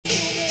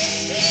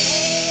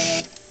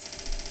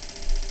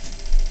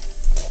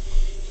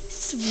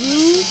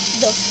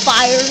of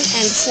Fire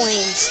and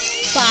Flames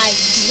by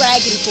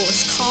Dragon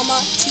Force,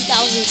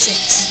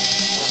 2006.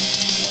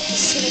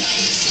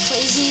 It's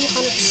crazy,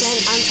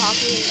 100%. I'm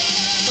talking.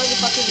 What the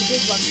fuck is the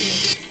big bucks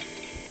here?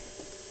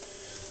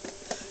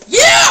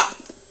 Yeah!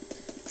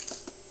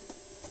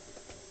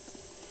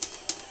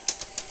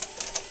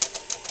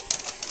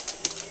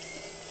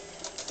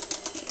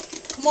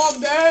 Come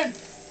on, man!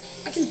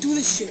 I can do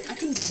this shit. I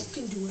can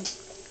fucking do it.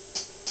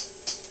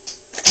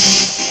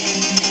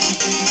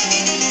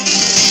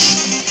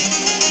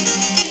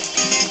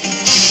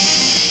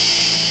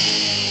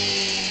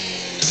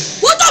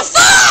 What the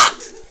fuck?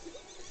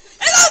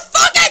 It's a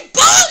fucking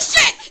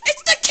bullshit!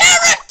 It's the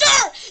character!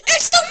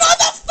 It's the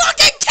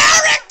motherfucking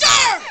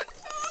character!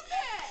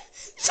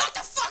 Shut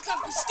the fuck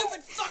up, you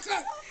stupid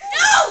fucker!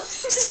 No!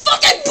 This is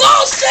fucking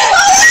bullshit!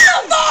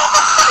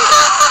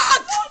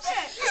 Fuck! Stop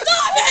it!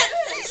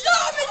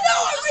 Stop it! No,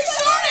 I'm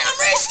restarting! I'm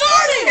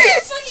restarting!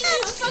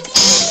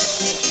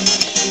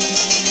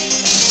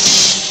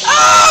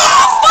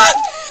 Oh, fuck!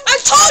 I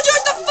told you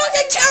it's the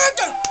fucking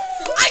character!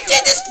 I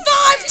did this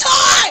 5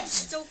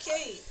 times! It's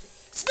okay.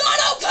 It's not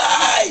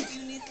okay!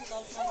 You need to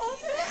love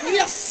I need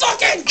a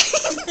fucking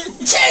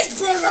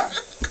cheeseburger!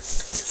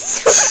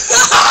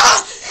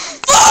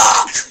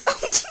 Fuck!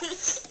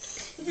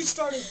 Let me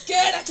start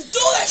again. I can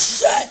do this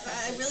shit!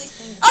 I really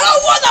think. I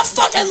don't want the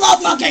fucking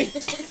love monkey!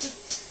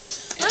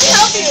 Let me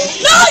help you.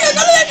 No, you're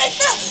gonna make me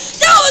fail!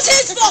 No, it's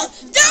his fault!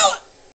 No!